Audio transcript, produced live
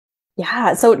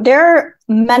Yeah, so there are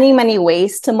many, many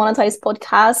ways to monetize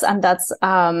podcasts, and that's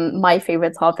my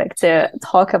favorite topic to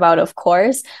talk about, of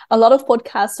course. A lot of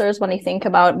podcasters, when they think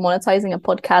about monetizing a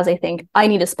podcast, they think, I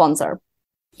need a sponsor.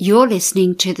 You're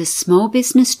listening to the Small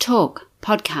Business Talk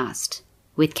podcast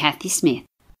with Kathy Smith.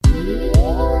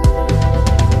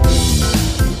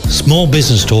 Small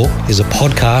Business Talk is a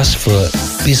podcast for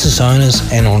business owners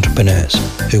and entrepreneurs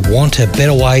who want a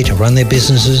better way to run their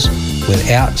businesses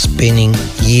without spending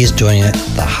years doing it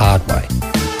the hard way.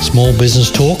 Small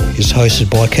Business Talk is hosted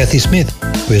by Kathy Smith,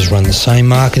 who has run the same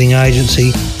marketing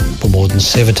agency for more than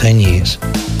 17 years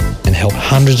and helped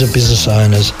hundreds of business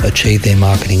owners achieve their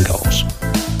marketing goals.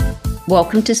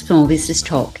 Welcome to Small Business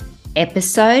Talk,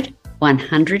 episode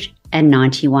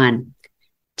 191.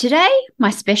 Today, my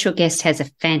special guest has a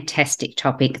fantastic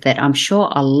topic that I'm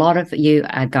sure a lot of you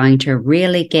are going to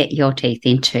really get your teeth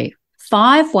into.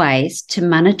 5 ways to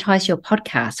monetize your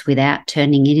podcast without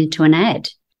turning it into an ad.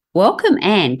 Welcome,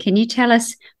 Anne. Can you tell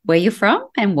us where you're from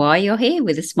and why you're here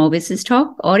with the Small Business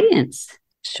Talk audience?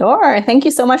 Sure. Thank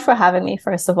you so much for having me,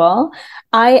 first of all.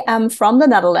 I am from the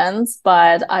Netherlands,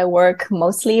 but I work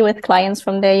mostly with clients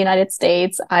from the United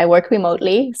States. I work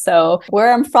remotely. So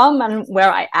where I'm from and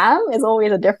where I am is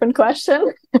always a different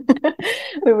question.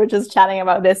 We were just chatting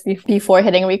about this before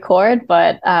hitting record,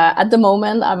 but at the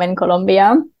moment I'm in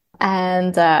Colombia.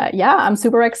 And I'm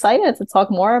super excited to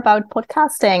talk more about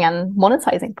podcasting and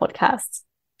monetizing podcasts.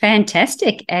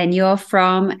 Fantastic. And you're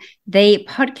from the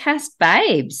Podcast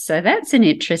Babes. So that's an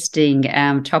interesting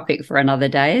topic for another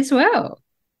day as well.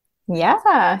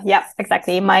 Yeah,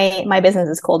 exactly. My business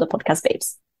is called the Podcast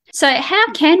Babes. So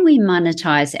how can we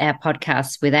monetize our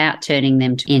podcasts without turning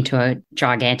them into a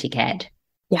gigantic ad?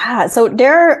 Yeah, so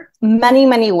there are many,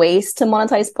 many ways to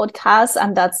monetize podcasts,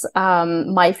 and that's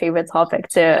my favorite topic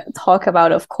to talk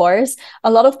about, of course. A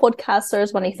lot of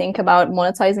podcasters, when they think about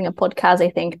monetizing a podcast, they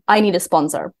think, I need a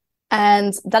sponsor.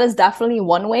 And that is definitely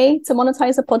one way to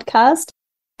monetize a podcast,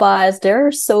 but there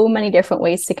are so many different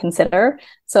ways to consider.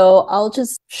 So I'll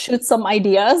just shoot some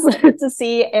ideas to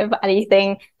see if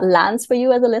anything lands for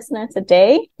you as a listener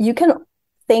today. You can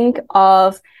think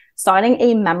of starting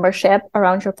a membership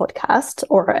around your podcast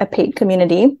or a paid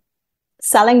community,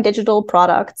 selling digital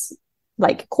products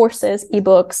like courses,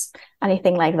 ebooks,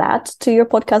 anything like that to your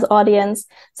podcast audience,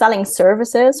 selling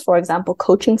services, for example,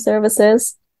 coaching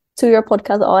services to your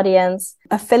podcast audience.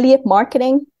 Affiliate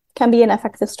marketing can be an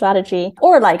effective strategy.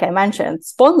 Or like I mentioned,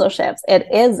 sponsorships. It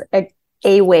is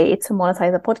a way to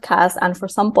monetize a podcast. And for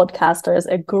some podcasters,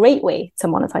 a great way to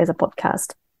monetize a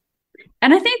podcast.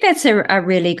 And I think that's a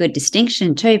really good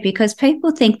distinction too, because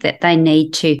people think that they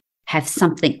need to have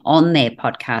something on their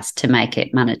podcast to make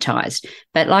it monetized.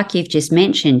 But like you've just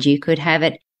mentioned, you could have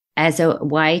it as a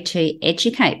way to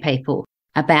educate people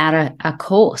about a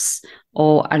course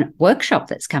or a workshop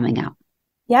that's coming up.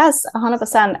 Yes,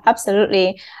 100%.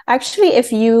 Absolutely. Actually,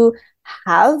 if you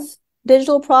have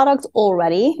digital products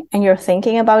already and you're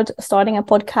thinking about starting a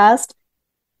podcast,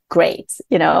 great,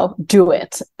 do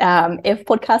it. If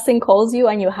podcasting calls you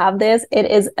and you have this, it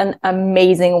is an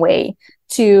amazing way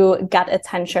to get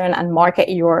attention and market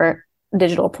your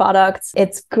digital products.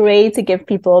 It's great to give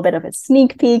people a bit of a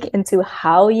sneak peek into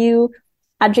how you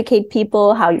educate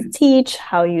people, how you teach,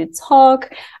 how you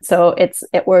talk. So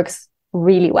it works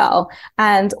really well.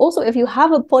 And also, if you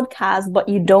have a podcast, but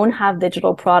you don't have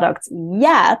digital products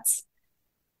yet,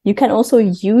 you can also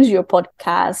use your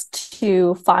podcast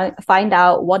to find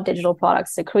out what digital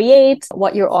products to create,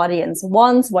 what your audience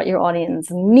wants, what your audience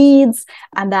needs.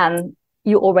 And then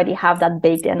you already have that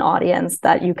baked in audience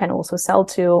that you can also sell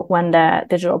to when the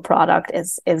digital product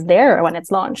is there, when it's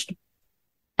launched.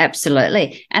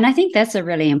 Absolutely. And I think that's a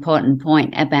really important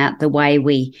point about the way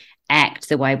we act,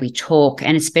 the way we talk,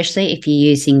 and especially if you're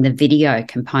using the video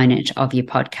component of your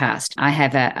podcast. I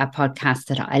have a podcast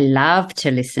that I love to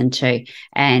listen to,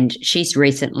 and she's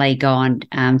recently gone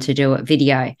to do a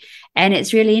video. And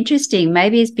it's really interesting.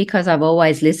 Maybe it's because I've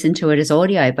always listened to it as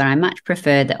audio, but I much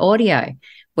prefer the audio.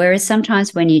 Whereas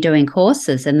sometimes when you're doing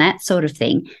courses and that sort of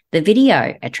thing, the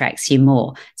video attracts you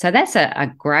more. So that's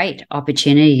a great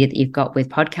opportunity that you've got with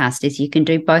podcasts, is you can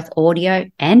do both audio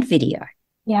and video.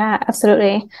 Yeah,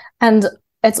 absolutely. And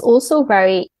it's also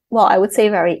very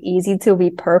easy to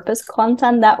repurpose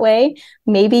content that way.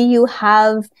 Maybe you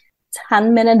have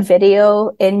 10-minute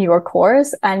video in your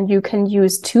course and you can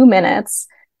use 2 minutes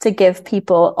to give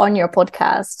people on your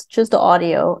podcast, just the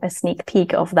audio, a sneak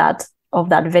peek of that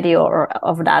video or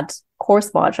of that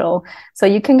course module. So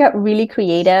you can get really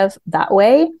creative that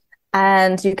way,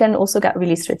 and you can also get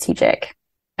really strategic.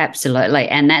 Absolutely.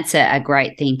 And that's a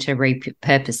great thing to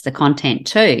repurpose the content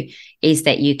too, is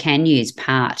that you can use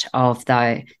part of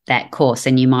that course,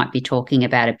 and you might be talking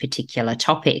about a particular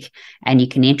topic and you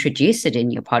can introduce it in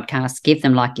your podcast, give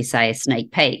them, like you say, a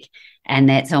sneak peek. And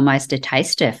that's almost a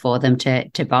taster for them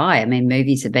to buy. I mean,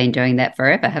 movies have been doing that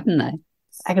forever, haven't they?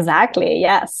 Exactly.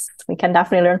 Yes. We can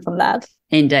definitely learn from that.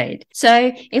 Indeed.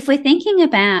 So if we're thinking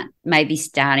about maybe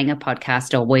starting a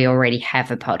podcast, or we already have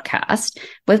a podcast,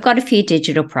 we've got a few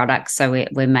digital products, so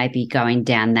we're maybe going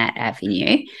down that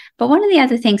avenue. But one of the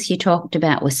other things you talked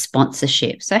about was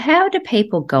sponsorship. So how do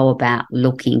people go about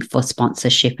looking for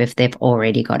sponsorship if they've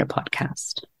already got a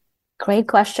podcast? Great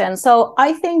question. So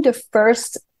I think the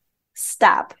first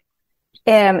step,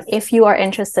 if you are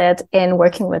interested in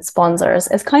working with sponsors,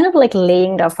 is kind of like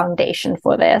laying the foundation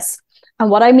for this. And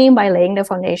what I mean by laying the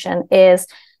foundation is,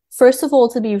 first of all,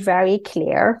 to be very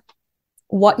clear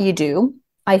what you do.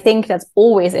 I think that's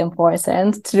always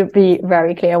important, to be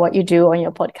very clear what you do on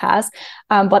your podcast.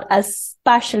 But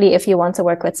especially if you want to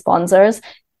work with sponsors,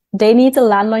 they need to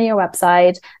land on your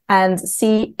website and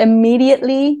see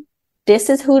immediately, this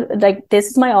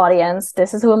is my audience,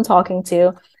 this is who I'm talking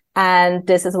to, and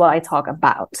this is what I talk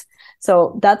about.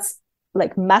 So that's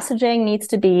like, messaging needs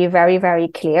to be very, very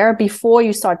clear before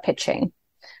you start pitching,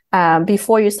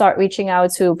 before you start reaching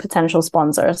out to potential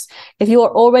sponsors. If you are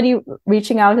already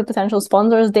reaching out to potential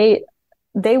sponsors, they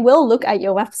will look at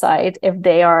your website if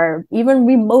they are even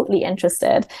remotely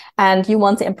interested, and you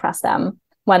want to impress them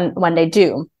when they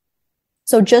do.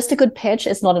 So just a good pitch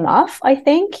is not enough, I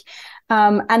think.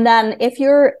 And then if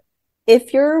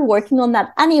you're working on that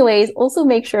anyways, also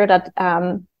make sure that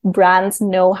brands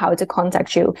know how to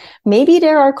contact you. Maybe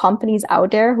there are companies out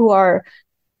there who are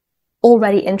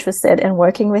already interested in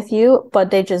working with you, but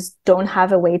they just don't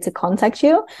have a way to contact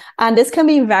you. And this can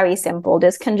be very simple.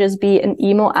 This can just be an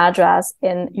email address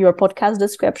in your podcast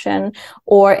description,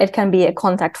 or it can be a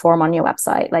contact form on your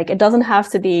website. Like, it doesn't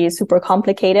have to be super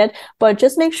complicated, but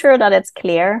just make sure that it's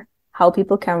clear how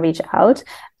people can reach out,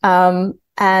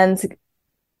 and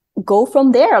go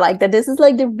from there. Like, that this is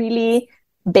like the really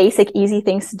basic, easy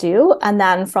things to do. And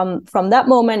then from that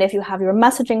moment, if you have your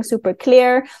messaging super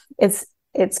clear,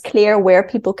 it's clear where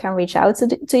people can reach out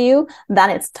to you, then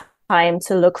it's time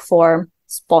to look for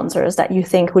sponsors that you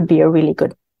think would be a really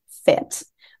good fit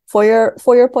for your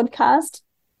podcast.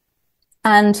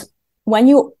 And when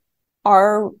you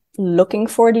are looking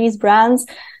for these brands,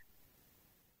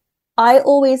 I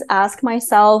always ask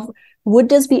myself, would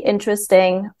this be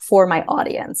interesting for my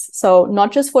audience? So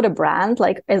not just for the brand,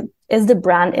 like, is the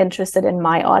brand interested in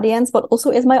my audience, but also,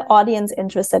 is my audience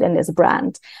interested in this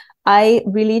brand? I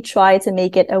really try to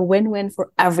make it a win-win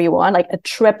for everyone, like a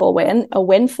triple win, a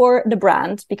win for the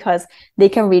brand because they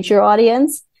can reach your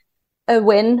audience, a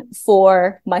win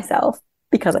for myself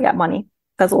because I get money.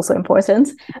 That's also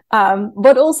important.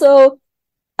 But also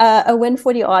a win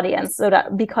for the audience, so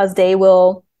that because they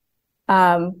will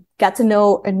get to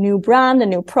know a new brand, a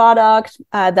new product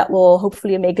that will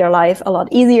hopefully make their life a lot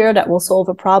easier, that will solve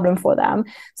a problem for them.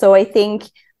 So I think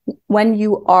when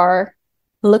you are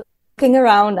looking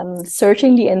around and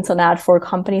searching the internet for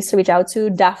companies to reach out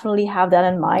to, definitely have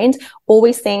that in mind.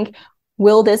 Always think,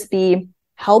 will this be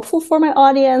helpful for my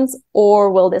audience,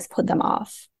 or will this put them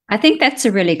off? I think that's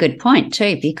a really good point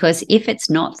too, because if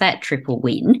it's not that triple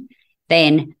win,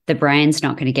 then the brand's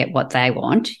not going to get what they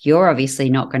want. You're obviously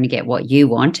not going to get what you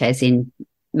want, as in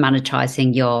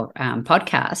monetizing your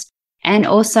podcast. And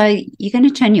also, you're going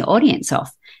to turn your audience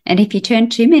off. And if you turn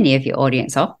too many of your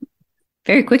audience off,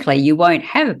 very quickly, you won't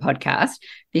have a podcast,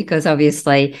 because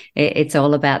obviously it's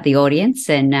all about the audience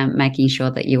and making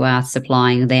sure that you are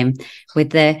supplying them with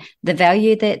the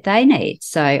value that they need.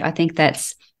 So I think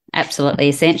that's absolutely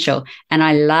essential. And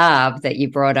I love that you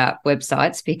brought up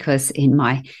websites, because in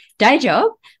my day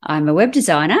job, I'm a web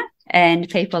designer, and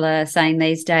people are saying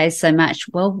these days so much,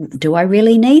 well, do I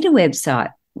really need a website?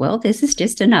 Well, this is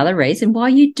just another reason why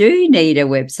you do need a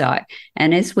website.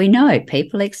 And as we know,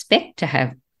 people expect to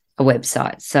have a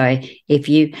website. So if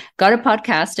you got a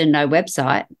podcast and no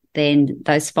website, then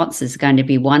those sponsors are going to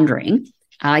be wondering,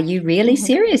 are you really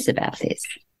serious about this?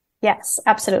 Yes,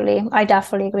 absolutely. I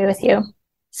definitely agree with you.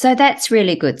 So that's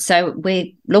really good. So we're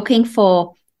looking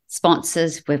for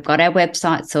sponsors. We've got our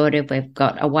website sorted. We've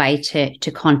got a way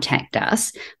to contact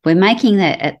us. We're making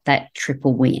that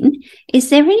triple win. Is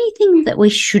there anything that we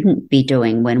shouldn't be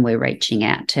doing when we're reaching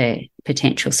out to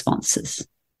potential sponsors?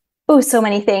 Oh, so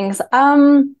many things.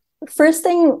 First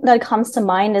thing that comes to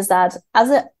mind is that as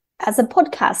a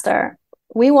podcaster,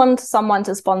 we want someone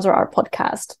to sponsor our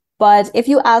podcast. But if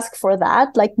you ask for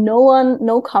that, like,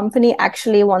 no company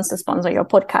actually wants to sponsor your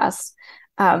podcast.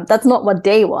 That's not what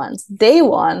they want. They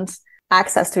want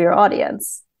access to your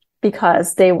audience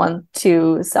because they want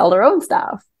to sell their own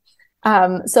stuff.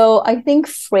 So I think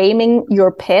framing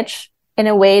your pitch in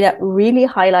a way that really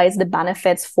highlights the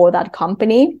benefits for that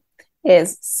company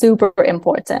is super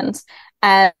important.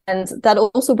 And that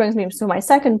also brings me to my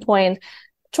second point.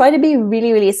 Try to be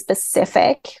really, really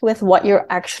specific with what you're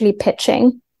actually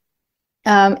pitching.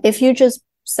 If you just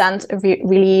send a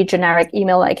really generic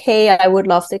email like, hey, I would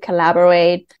love to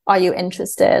collaborate. Are you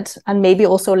interested? And maybe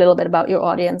also a little bit about your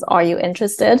audience. Are you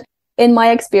interested? In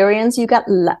my experience, you get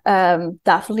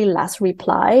definitely less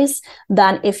replies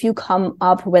than if you come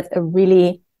up with a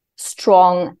really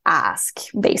strong ask,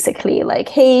 basically like,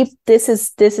 hey, this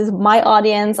is my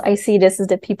audience. I see this is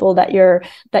the people that you're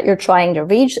trying to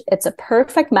reach. It's a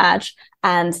perfect match.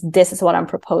 And this is what I'm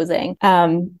proposing.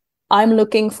 I'm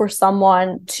looking for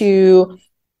someone to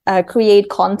create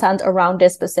content around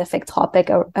this specific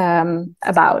topic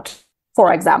about,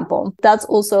 for example. That's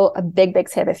also a big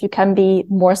tip. If you can be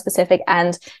more specific,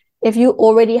 and if you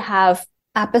already have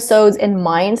episodes in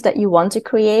mind that you want to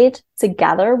create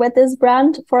together with this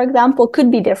brand, for example, could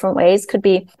be different ways. Could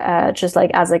be just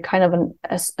like as a kind of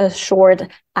a short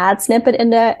ad snippet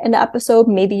in the episode.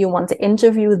 Maybe you want to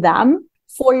interview them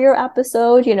for your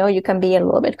episode. You can be a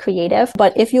little bit creative.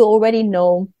 But if you already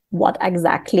know what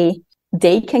exactly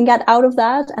they can get out of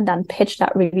that, and then pitch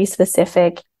that really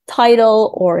specific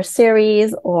title or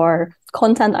series or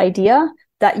content idea,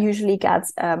 that usually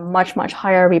gets a much, much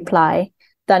higher reply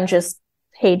than just,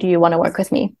 hey, do you want to work with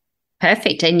me?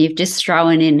 Perfect. And you've just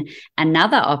thrown in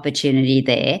another opportunity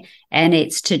there, and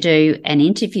it's to do an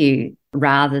interview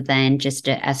rather than just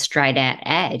a straight out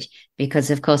ad.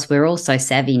 Because, of course, we're all so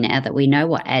savvy now that we know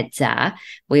what ads are.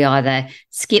 We either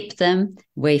skip them,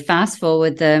 we fast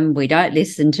forward them, we don't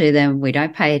listen to them, we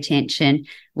don't pay attention.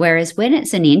 Whereas when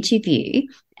it's an interview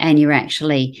and you're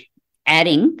actually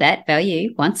adding that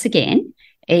value once again,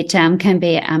 it can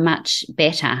be a much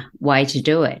better way to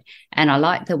do it. And I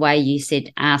like the way you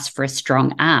said ask for a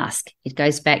strong ask. It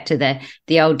goes back to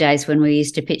the old days when we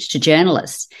used to pitch to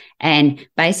journalists, and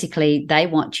basically they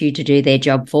want you to do their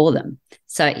job for them.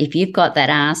 So if you've got that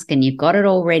ask and you've got it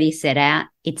already set out,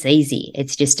 it's easy.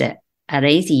 It's just an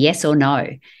easy yes or no.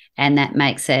 And that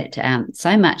makes it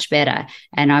so much better.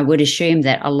 And I would assume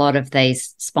that a lot of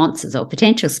these sponsors or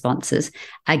potential sponsors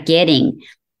are getting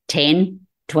 10,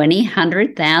 20,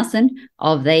 100,000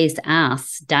 of these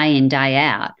asks day in, day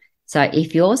out. So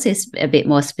if yours is a bit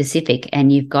more specific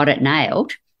and you've got it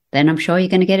nailed, then I'm sure you're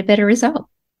going to get a better result.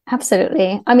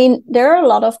 Absolutely. I mean, there are a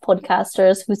lot of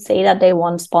podcasters who say that they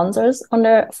want sponsors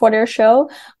for their show,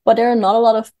 but there are not a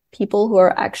lot of people who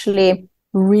are actually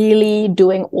really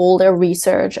doing all their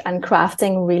research and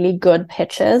crafting really good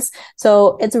pitches.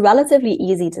 So it's relatively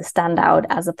easy to stand out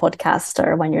as a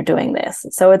podcaster when you're doing this.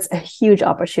 So it's a huge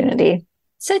opportunity.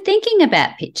 So thinking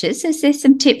about pitches, is there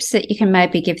some tips that you can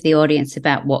maybe give the audience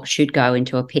about what should go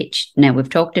into a pitch? Now, we've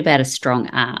talked about a strong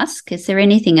ask. Is there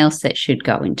anything else that should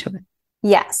go into it?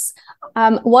 Yes.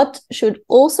 What should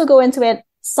also go into it?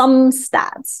 Some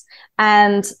stats.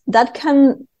 And that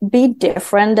can be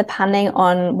different depending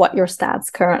on what your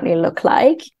stats currently look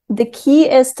like. The key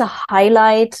is to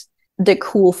highlight the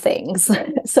cool things.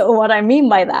 So what I mean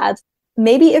by that,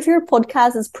 maybe if your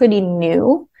podcast is pretty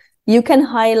new, you can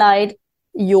highlight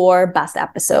your best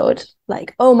episode.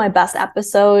 Like, oh, my best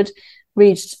episode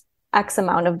reached X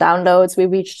amount of downloads. We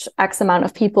reached X amount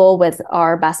of people with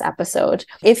our best episode.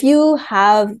 If you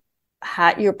have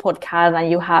had your podcast and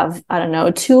you have,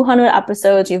 200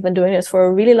 episodes, you've been doing this for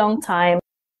a really long time,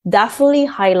 definitely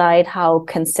highlight how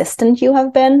consistent you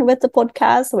have been with the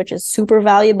podcast, which is super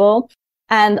valuable.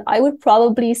 And I would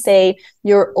probably say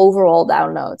your overall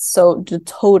downloads. So the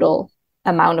total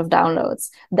amount of downloads,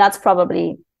 that's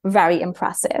probably very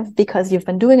impressive because you've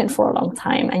been doing it for a long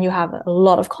time and you have a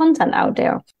lot of content out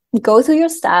there. Go through your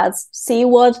stats, see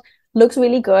what looks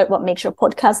really good, what makes your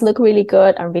podcast look really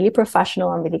good and really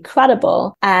professional and really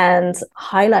credible, and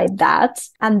highlight that.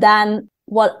 And then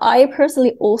what I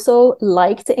personally also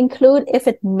like to include, if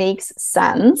it makes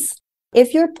sense,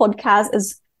 if your podcast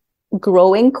is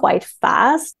growing quite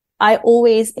fast, I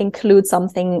always include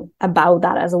something about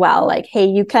that as well. Like, hey,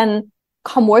 you can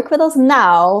come work with us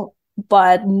now,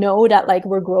 but know that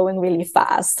we're growing really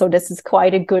fast. So this is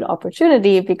quite a good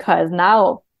opportunity because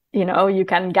now, you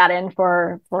can get in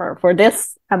for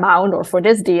this amount or for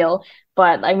this deal.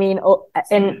 But I mean,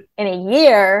 in a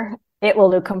year, it will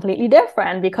look completely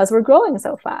different because we're growing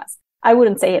so fast. I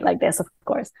wouldn't say it like this, of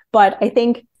course, but I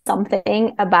think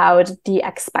something about the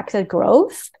expected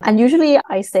growth. And usually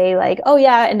I say oh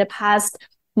yeah, in the past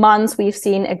months, we've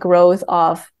seen a growth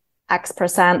of X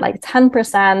percent, like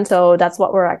 10%. So that's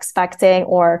what we're expecting,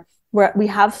 or we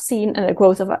have seen a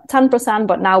growth of 10%,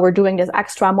 but now we're doing this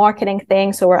extra marketing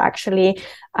thing. So we're actually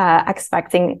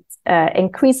expecting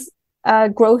increase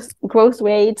growth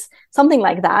rates, something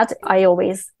like that. I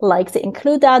always like to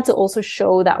include that to also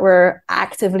show that we're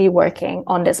actively working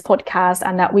on this podcast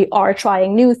and that we are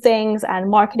trying new things and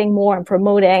marketing more and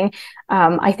promoting.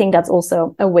 I think that's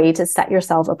also a way to set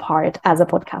yourself apart as a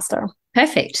podcaster.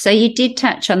 Perfect. So you did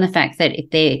touch on the fact that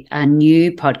if there are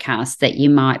new podcasts that you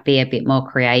might be a bit more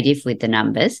creative with the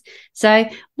numbers. So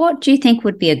what do you think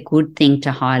would be a good thing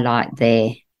to highlight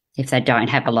there if they don't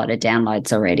have a lot of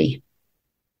downloads already?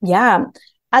 Yeah.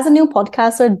 As a new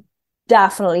podcaster,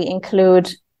 definitely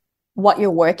include what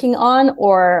you're working on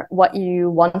or what you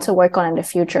want to work on in the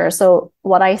future. So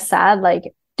what I said, like,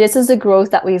 this is the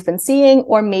growth that we've been seeing,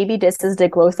 or maybe this is the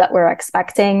growth that we're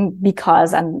expecting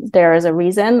because, and there is a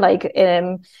reason, like,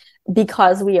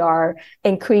 because we are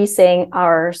increasing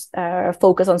our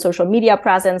focus on social media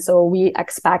presence. So we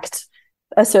expect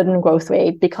a certain growth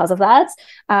rate because of that.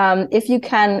 If you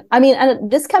can, I mean, and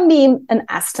this can be an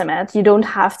estimate. You don't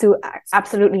have to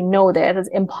absolutely know this. It's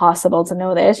impossible to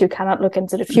know this. You cannot look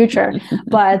into the future,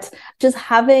 but just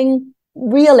having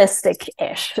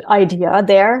realistic-ish idea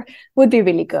there would be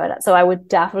really good. So I would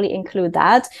definitely include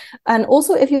that. And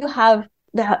also if you have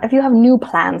new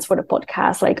plans for the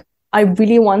podcast, like, I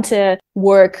really want to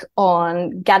work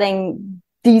on getting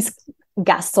these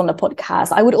guests on the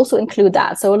podcast, I would also include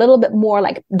that. So a little bit more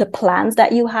like the plans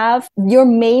that you have. Your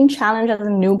main challenge as a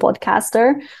new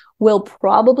podcaster will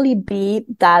probably be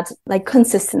that, like,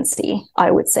 consistency,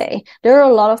 I would say. There are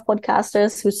a lot of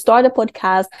podcasters who start a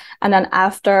podcast and then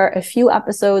after a few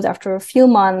episodes, after a few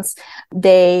months,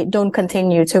 they don't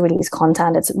continue to release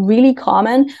content. It's really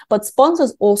common, but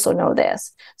sponsors also know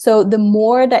this. So the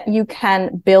more that you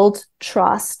can build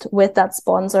trust with that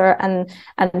sponsor and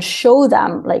show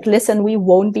them, like, listen, we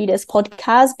won't be this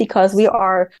podcast because we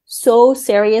are so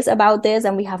serious about this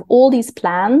and we have all these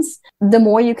plans. The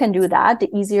more you can do that, the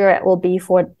easier it will be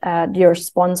for your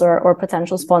sponsor or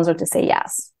potential sponsor to say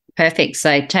yes. Perfect.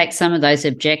 So take some of those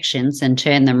objections and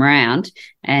turn them around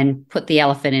and put the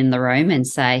elephant in the room and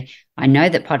say, I know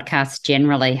that podcasts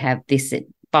generally have this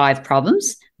 5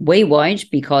 problems. We won't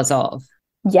because of.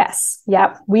 Yes.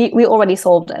 Yeah. We already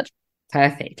solved it.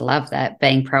 Perfect. Love that,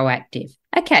 being proactive.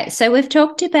 Okay, so we've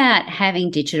talked about having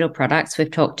digital products.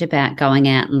 We've talked about going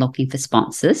out and looking for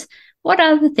sponsors. What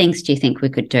other things do you think we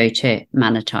could do to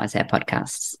monetize our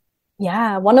podcasts?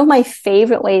 Yeah, one of my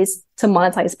favorite ways to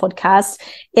monetize podcasts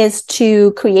is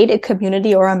to create a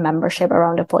community or a membership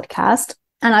around a podcast.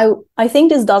 And I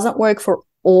think this doesn't work for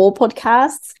all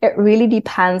podcasts. It really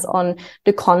depends on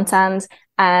the content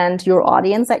and your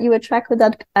audience that you attract with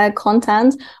that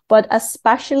content. But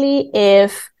especially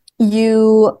if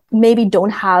you maybe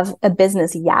don't have a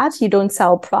business yet, you don't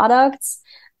sell products,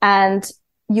 and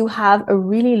you have a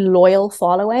really loyal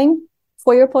following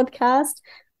for your podcast,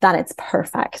 then it's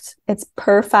perfect. It's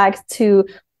perfect to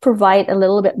provide a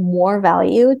little bit more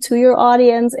value to your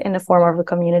audience in the form of a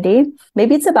community.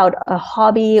 Maybe it's about a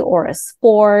hobby or a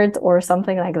sport or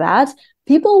something like that.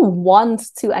 People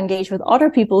want to engage with other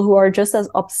people who are just as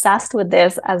obsessed with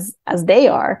this as they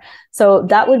are. So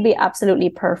that would be absolutely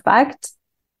perfect.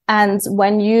 And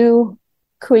when you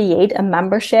create a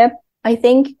membership, I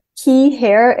think key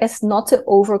here is not to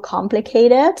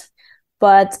overcomplicate it,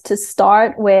 but to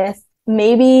start with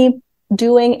maybe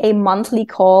doing a monthly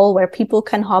call where people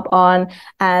can hop on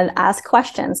and ask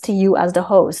questions to you as the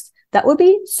host. That would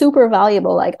be super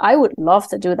valuable. Like, I would love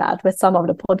to do that with some of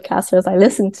the podcasters I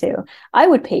listen to. I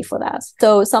would pay for that.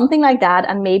 So something like that,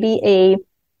 and maybe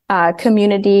a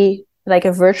community, like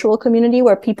a virtual community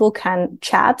where people can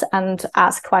chat and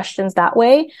ask questions that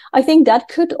way. I think that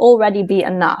could already be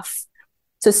enough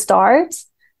to start.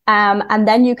 And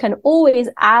then you can always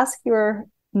ask your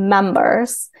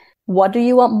members, what do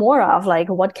you want more of? Like,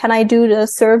 what can I do to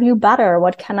serve you better?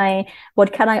 What can I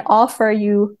offer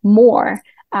you more?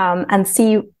 And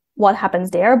see what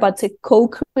happens there. But to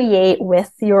co-create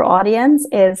with your audience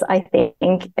is, I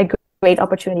think, a great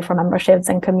opportunity for memberships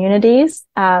and communities.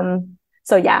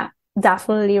 So yeah,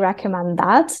 definitely recommend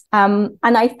that. And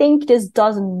I think this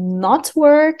does not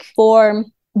work for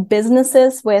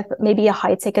businesses with maybe a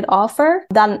high ticket offer.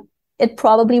 Then it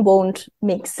probably won't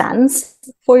make sense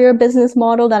for your business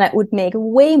model. Then it would make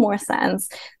way more sense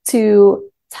to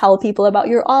tell people about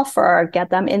your offer, get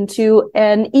them into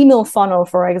an email funnel,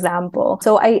 for example.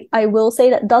 So I will say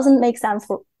that doesn't make sense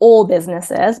for all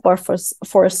businesses, but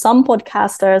for some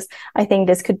podcasters, I think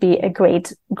this could be a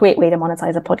great way to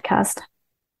monetize a podcast.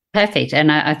 Perfect.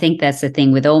 And I think that's the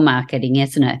thing with all marketing,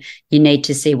 isn't it? You need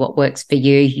to see what works for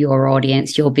you, your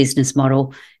audience, your business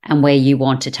model, and where you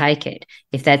want to take it.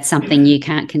 If that's something you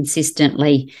can't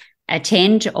consistently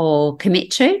attend or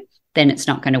commit to, then it's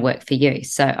not going to work for you.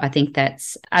 So I think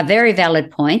that's a very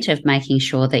valid point of making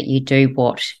sure that you do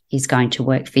what is going to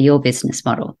work for your business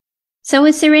model. So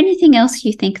is there anything else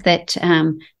you think that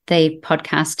the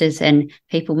podcasters and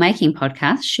people making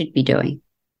podcasts should be doing?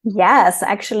 Yes,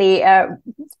 actually,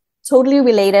 totally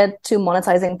related to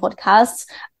monetizing podcasts.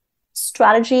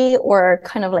 Strategy or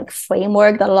kind of like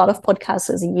framework that a lot of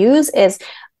podcasters use is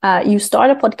you start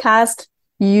a podcast,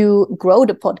 you grow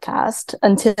the podcast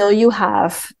until you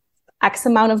have X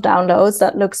amount of downloads.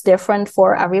 That looks different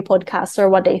for every podcaster,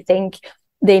 what they think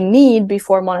they need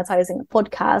before monetizing a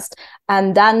podcast.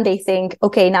 And then they think,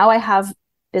 okay, now I have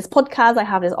this podcast, I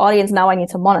have this audience, now I need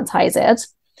to monetize it.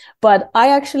 But I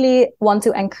actually want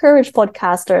to encourage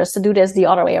podcasters to do this the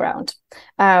other way around.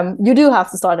 You do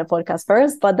have to start a podcast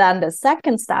first, but then the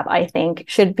second step, I think,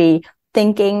 should be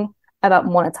thinking about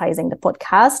monetizing the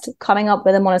podcast, coming up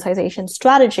with a monetization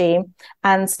strategy,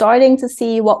 and starting to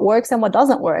see what works and what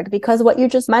doesn't work. Because what you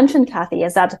just mentioned, Kathy,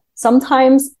 is that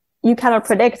sometimes you cannot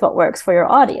predict what works for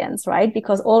your audience, right?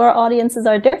 Because all our audiences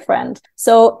are different.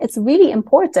 So it's really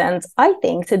important, I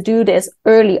think, to do this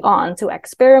early on, to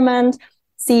experiment,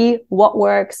 see what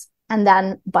works. And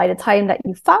then by the time that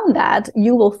you found that,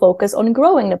 you will focus on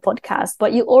growing the podcast,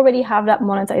 but you already have that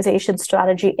monetization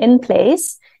strategy in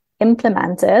place,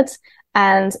 implemented,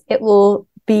 and it will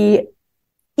be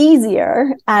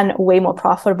easier and way more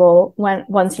profitable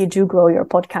once you do grow your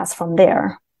podcast from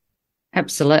there.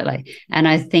 Absolutely. And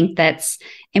I think that's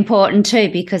important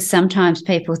too, because sometimes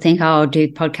people think, oh, I'll do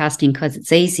podcasting because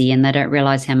it's easy, and they don't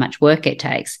realize how much work it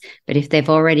takes. But if they've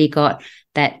already got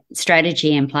that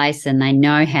strategy in place and they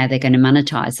know how they're going to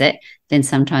monetize it, then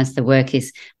sometimes the work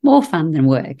is more fun than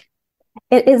work.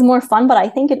 It is more fun, but I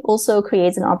think it also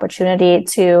creates an opportunity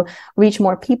to reach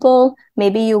more people.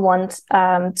 Maybe you want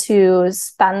to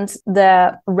spend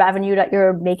the revenue that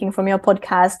you're making from your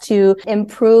podcast to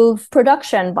improve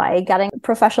production by getting a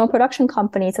professional production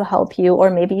company to help you, or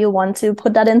maybe you want to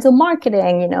put that into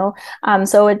marketing,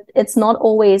 So it's not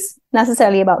always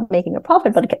necessarily about making a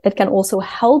profit, but it can also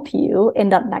help you in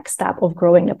that next step of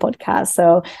growing the podcast.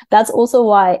 So that's also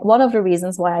one of the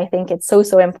reasons why I think it's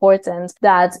so important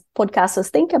that podcasters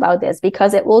think about this,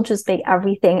 because it will just make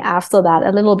everything after that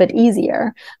a little bit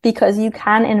easier, because you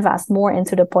can invest more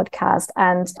into the podcast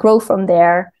and grow from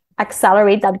there,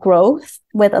 accelerate that growth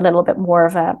with a little bit more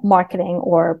of a marketing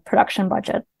or production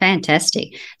budget.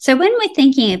 Fantastic. So when we're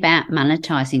thinking about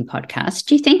monetizing podcasts,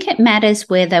 do you think it matters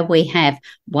whether we have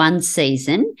one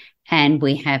season and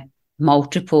we have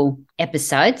multiple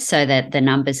episodes so that the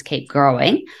numbers keep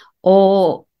growing,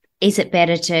 or is it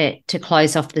better to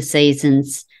close off the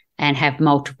seasons and have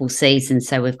multiple seasons?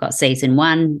 So we've got season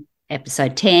 1,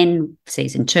 episode 10,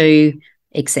 season 2,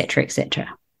 et cetera, et cetera.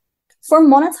 For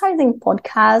monetizing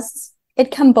podcasts,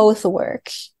 it can both work.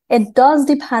 It does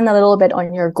depend a little bit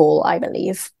on your goal, I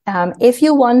believe. If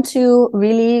you want to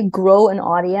really grow an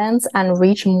audience and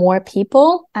reach more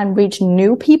people and reach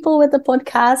new people with the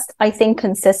podcast, I think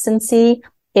consistency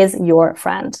is your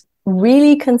friend.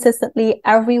 Really consistently,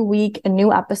 every week, a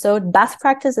new episode. Best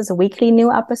practice is weekly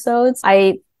new episodes.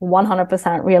 I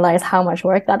 100% realize how much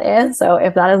work that is. So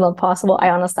if that is not possible, I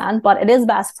understand, but it is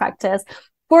best practice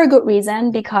for a good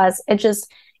reason, because it's just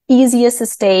easiest to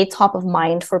stay top of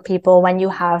mind for people when you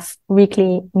have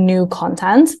weekly new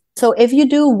content. So if you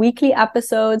do weekly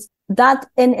episodes, that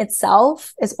in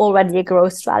itself is already a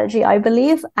growth strategy, I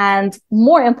believe. And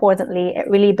more importantly, it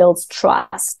really builds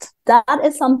trust. That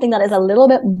is something that is a little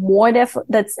bit more it's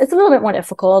a little bit more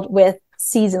difficult with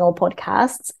seasonal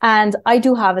podcasts. And I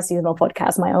do have a seasonal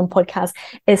podcast. My own podcast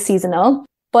is seasonal.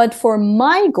 But for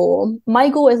my goal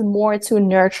is more to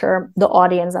nurture the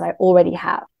audience that I already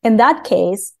have. In that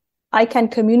case, I can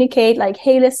communicate like,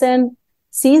 hey, listen,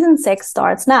 season 6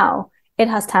 starts now. It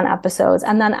has 10 episodes.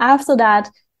 And then after that,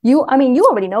 you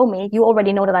already know me. You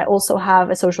already know that I also have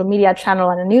a social media channel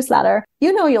and a newsletter.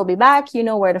 You know you'll be back. You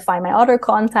know where to find my other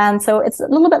content. So it's a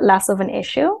little bit less of an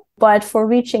issue. But for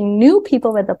reaching new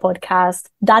people with the podcast,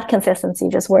 that consistency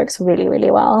just works really,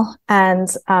 really well. And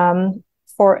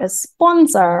for a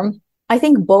sponsor, I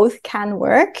think both can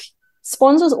work.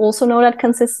 Sponsors also know that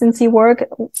consistency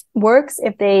works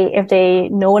if they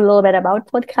know a little bit about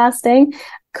podcasting.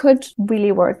 Could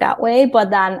really work that way.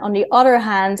 But then on the other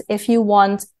hand, if you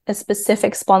want a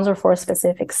specific sponsor for a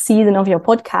specific season of your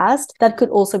podcast, that could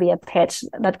also be a pitch.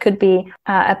 That could be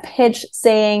a pitch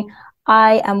saying,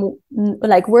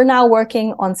 we're now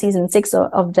working on season 6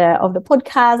 of the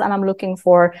podcast, and I'm looking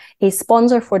for a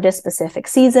sponsor for this specific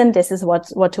season. This is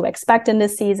what to expect in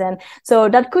this season. So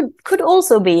that could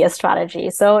also be a strategy.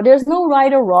 So there's no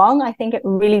right or wrong. I think it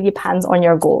really depends on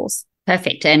your goals.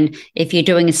 Perfect. And if you're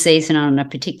doing a season on a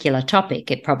particular topic,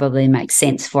 it probably makes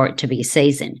sense for it to be a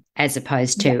season as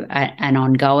opposed to an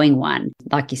ongoing one.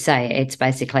 Like you say, it's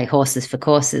basically horses for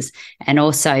courses. And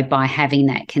also by having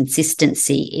that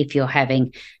consistency, if you're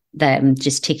having them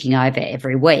just ticking over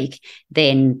every week,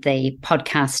 then the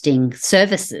podcasting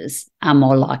services are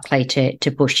more likely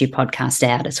to push your podcast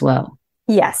out as well.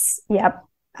 Yes. Yep.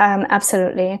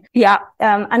 Absolutely. Yeah.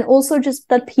 And also just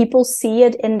that people see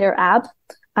it in their app.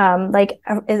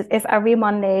 If every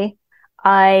Monday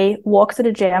I walk to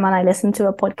the gym and I listen to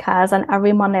a podcast, and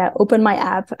every Monday I open my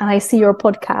app and I see your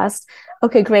podcast,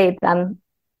 okay, great. Then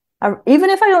even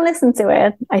if I don't listen to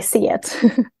it, I see it.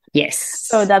 Yes.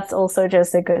 So that's also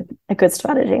just a good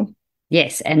strategy.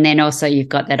 Yes. And then also you've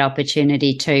got that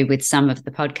opportunity too with some of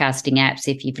the podcasting apps.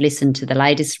 If you've listened to the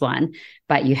latest one,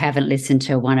 but you haven't listened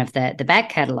to one of the back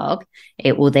catalogue,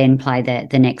 it will then play the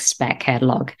next back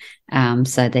catalogue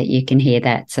so that you can hear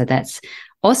that. So that's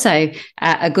also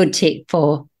a good tip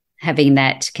for having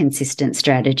that consistent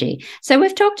strategy. So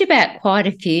we've talked about quite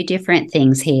a few different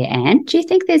things here, Anne. Do you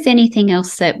think there's anything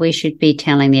else that we should be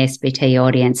telling the SBT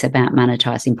audience about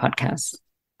monetizing podcasts?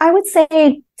 I would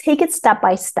say take it step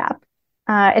by step.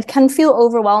 It can feel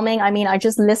overwhelming. I mean, I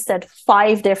just listed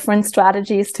 5 different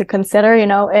strategies to consider.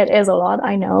 It is a lot,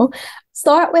 I know.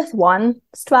 Start with one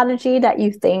strategy that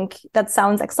you think that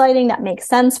sounds exciting, that makes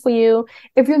sense for you.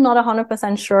 If you're not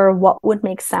 100% sure what would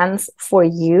make sense for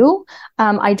you,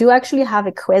 I do actually have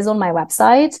a quiz on my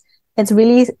website. It's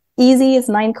really easy. It's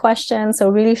 9 questions, so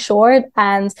really short,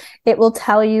 and it will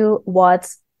tell you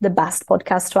what the best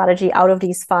podcast strategy out of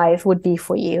these 5 would be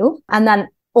for you. And then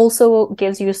also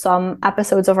gives you some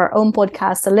episodes of our own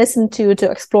podcast to listen to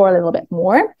explore a little bit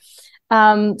more.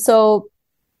 So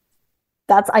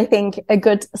that's, I think, a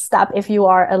good step. If you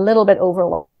are a little bit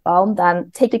overwhelmed,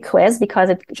 then take the quiz, because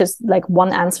it just like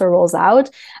one answer rolls out.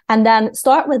 And then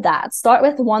start with that. Start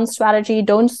with one strategy.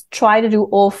 Don't try to do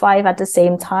all 5 at the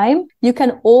same time. You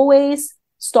can always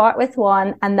start with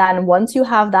one, and then once you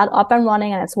have that up and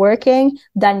running and it's working,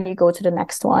 then you go to the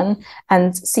next one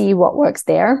and see what works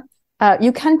there.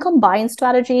 You can combine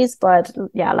strategies, but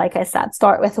yeah, like I said,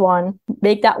 start with one,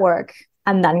 make that work,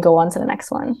 and then go on to the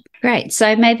next one. Great.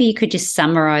 So maybe you could just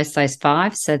summarize those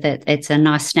 5 so that it's a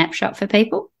nice snapshot for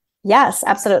people. Yes,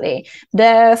 absolutely.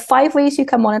 The 5 ways you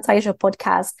can monetize your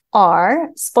podcast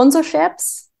are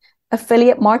sponsorships,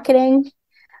 affiliate marketing,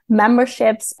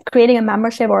 memberships, creating a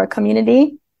membership or a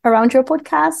community around your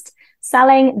podcast,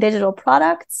 selling digital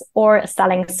products, or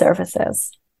selling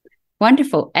services.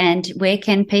 Wonderful. And where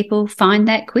can people find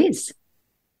that quiz?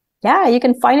 Yeah, you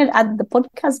can find it at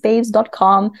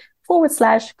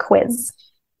thepodcastbabes.com/quiz.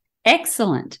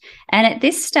 Excellent. And at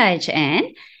this stage,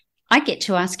 Anne, I get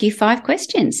to ask you 5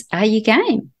 questions. Are you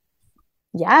game?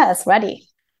 Yes, ready.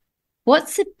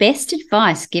 What's the best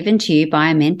advice given to you by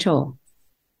a mentor?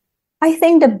 I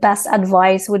think the best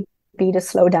advice would be to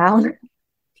slow down.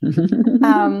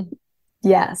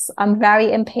 Yes, I'm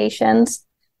very impatient.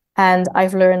 And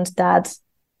I've learned that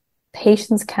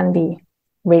patience can be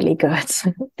really good.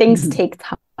 Things take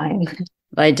time.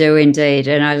 They do indeed.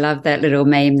 And I love that little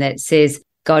meme that says,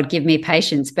 God, give me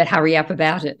patience, but hurry up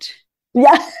about it.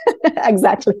 Yeah,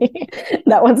 exactly.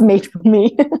 That one's made for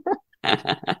me.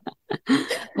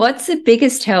 What's the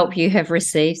biggest help you have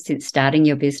received since starting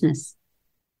your business?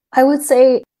 I would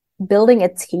say building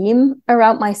a team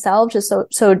around myself, just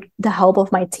so the help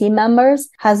of my team members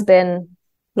has been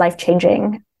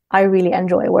life-changing. I really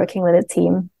enjoy working with a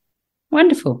team.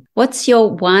 Wonderful. What's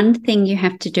your one thing you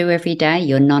have to do every day,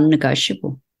 your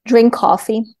non-negotiable? Drink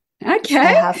coffee. Okay.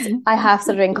 I have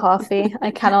to drink coffee.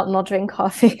 I cannot not drink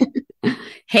coffee.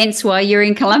 Hence why you're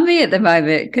in Colombia at the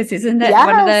moment, because isn't that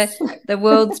one of the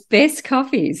world's best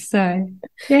coffees? So,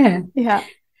 yeah. Yeah.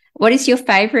 What is your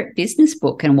favorite business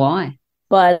book and why?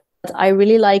 But I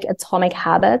really like Atomic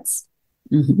Habits.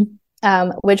 Mm-hmm.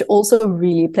 Which also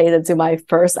really plays into my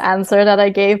first answer that I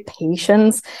gave,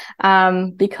 patience,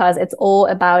 because it's all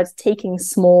about taking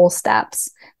small steps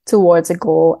towards a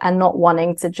goal and not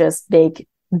wanting to just make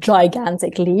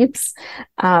gigantic leaps.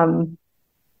 I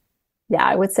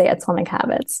would say Atomic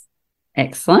Habits.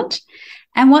 Excellent.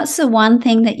 And what's the one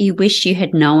thing that you wish you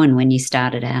had known when you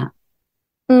started out?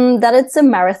 That it's a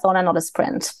marathon and not a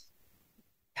sprint.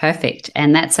 Perfect.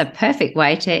 And that's a perfect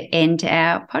way to end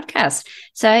our podcast.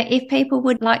 So if people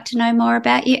would like to know more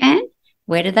about you, Anne,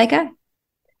 where do they go?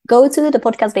 Go to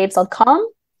thepodcastbabes.com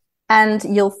And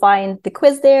you'll find the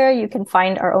quiz there. You can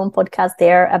find our own podcast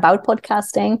there about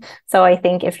podcasting. So I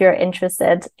think if you're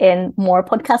interested in more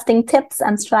podcasting tips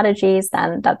and strategies,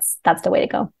 then that's the way to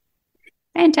go.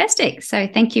 Fantastic. So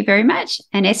thank you very much.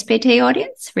 And SPT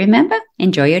audience, remember,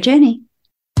 enjoy your journey.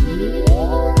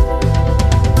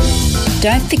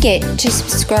 Don't forget to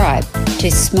subscribe to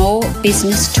Small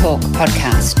Business Talk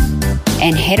podcast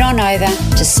and head on over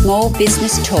to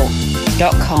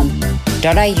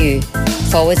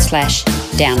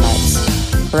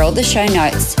smallbusinestalk.com.au/downloads for all the show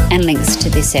notes and links to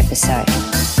this episode.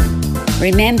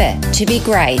 Remember, to be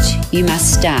great, you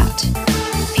must start.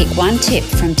 Pick one tip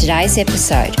from today's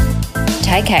episode,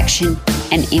 take action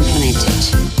and implement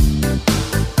it.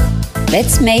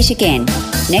 Let's meet again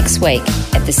next week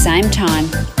at the same time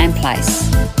and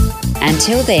place.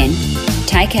 Until then,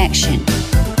 take action.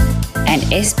 And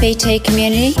SPT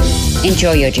community,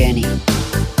 enjoy your journey.